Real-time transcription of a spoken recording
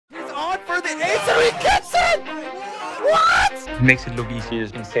He makes it look easy.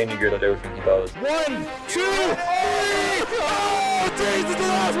 He's insanely good at everything he does. 1, 2, 3! Oh, this is the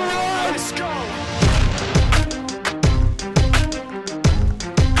last one! Let's go!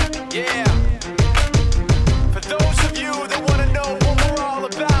 Yeah. For those of you that want to know what we're all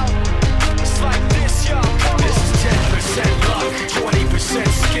about, it's like this, y'all. This is 10% luck, 20%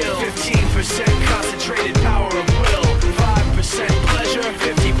 skill, 15% concentrated power of will, 5% pleasure,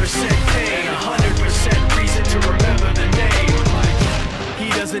 50% pain, 100% reason to remember the name. He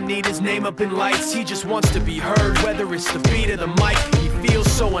doesn't need his name up in lights, he just wants to be heard, whether it's the beat of the mic. He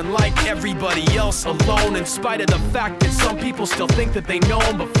feels so unlike everybody else, alone, in spite of the fact that some people still think that they know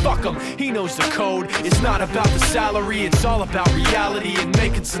him, but fuck him, he knows the code. It's not about the salary, it's all about reality and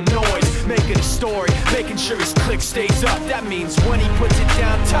making some noise, making a story, making sure his click stays up. That means when he puts it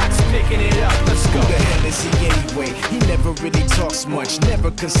down, Tox picking it up. Let's go. Who the hell is he anyway? He never really talks much,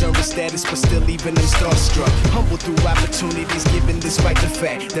 never concerned with status, but still even him starstruck. Humble through opportunities given despite the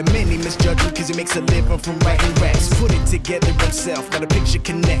fact that many misjudge him cause he makes a living from writing raps. Put it together himself, now the picture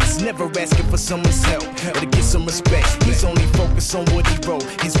connects, never asking for someone's help or to get some respect. He's only focused on what he wrote,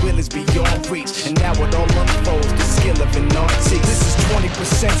 his will is beyond reach, and now it all unfolds, the skill of an artist. This is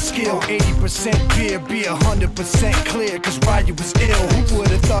 20% skill, 80% fear, be 100% clear, cause Ryu was ill. Who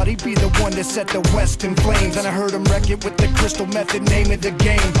would've thought he'd be the one that set the West in flames? And I heard him wreck it with the crystal method, name of the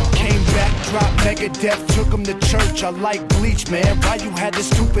game. Came back, dropped Megadeth, took him to church. I like Bleach, man, Ryu had the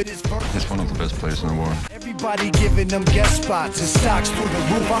stupidest verse. He's one of the best players in the world. Everybody giving them guest spots and stocks through the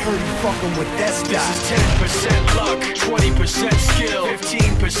roof. I heard he fucking with that This is 10% luck, 20% skill,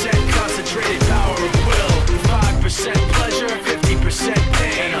 15% concentrated power of will, 5% pleasure, 50%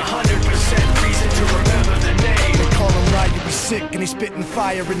 pain, and 100% reason to remember the name. They call him Ryu, he's sick and he's spitting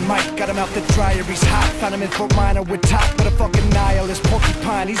fire. And Mike got him out the dryer, he's hot. Found him in Fort Minor with top, but a fucking nihilist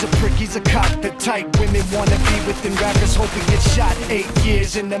porcupine. He's a prick, he's a cop. The type women wanna be within rappers, hope he gets shot. 8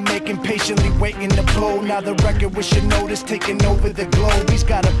 years in the making, patiently waiting to blow. Now the record with your notice taking over the globe. He's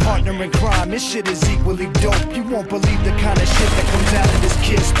got a partner in crime, this shit is equally dope. You won't believe the kind of shit that comes out of this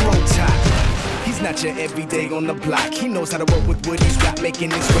kid's throat. He's not your everyday on the block. He knows how to work with what he's got,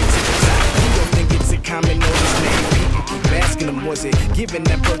 making his way to the top. He don't think it's a common notice name. People keep asking him, was it given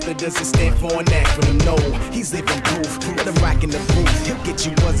that birth or does it stand for an acronym? No, he's living proof. Let him rock in the booth. He'll get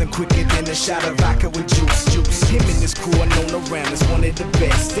you buzzing quicker than a shot of vodka with juice. Him and his crew are known around as one of the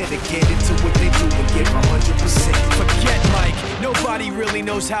best. Dedicated to what they do and give 100%. Forget Mike, nobody really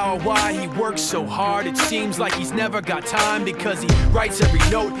knows how or why he works so hard. It seems like he's never got time because he writes every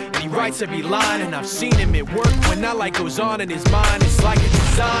note and he writes every line. And I've seen him at work when that light goes on in his mind. It's like a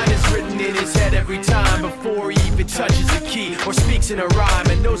design is written in his head every time before he even touches a key or speaks in a rhyme.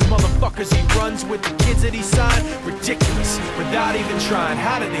 And those motherfuckers he runs with, the kids that he signed, ridiculous, without even trying.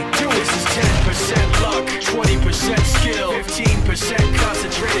 How do they do it? This is 10% luck, 20% skill, 15%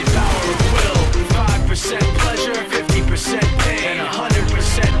 concentrated power of will, 5% pleasure, 50% pain, and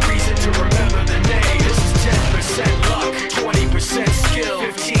 100% reason to remember the name. This is 10% luck, 20% skill,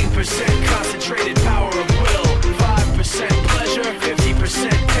 15% concentrated power of will, 5% pleasure,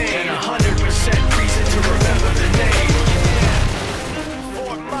 50% pain, and 100% reason to remember the name.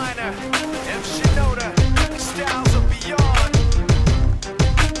 Fort Minor, M. Shinoda, styles are beyond.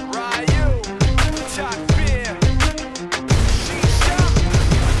 Ryu, top beer, Shisha.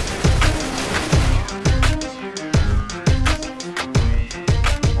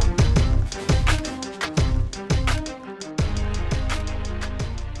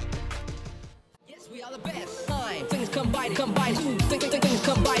 Yes, we are the best. Time. Things combine. Things combine. Things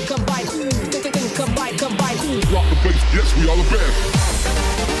combine. Rock the place, yes, we are the best.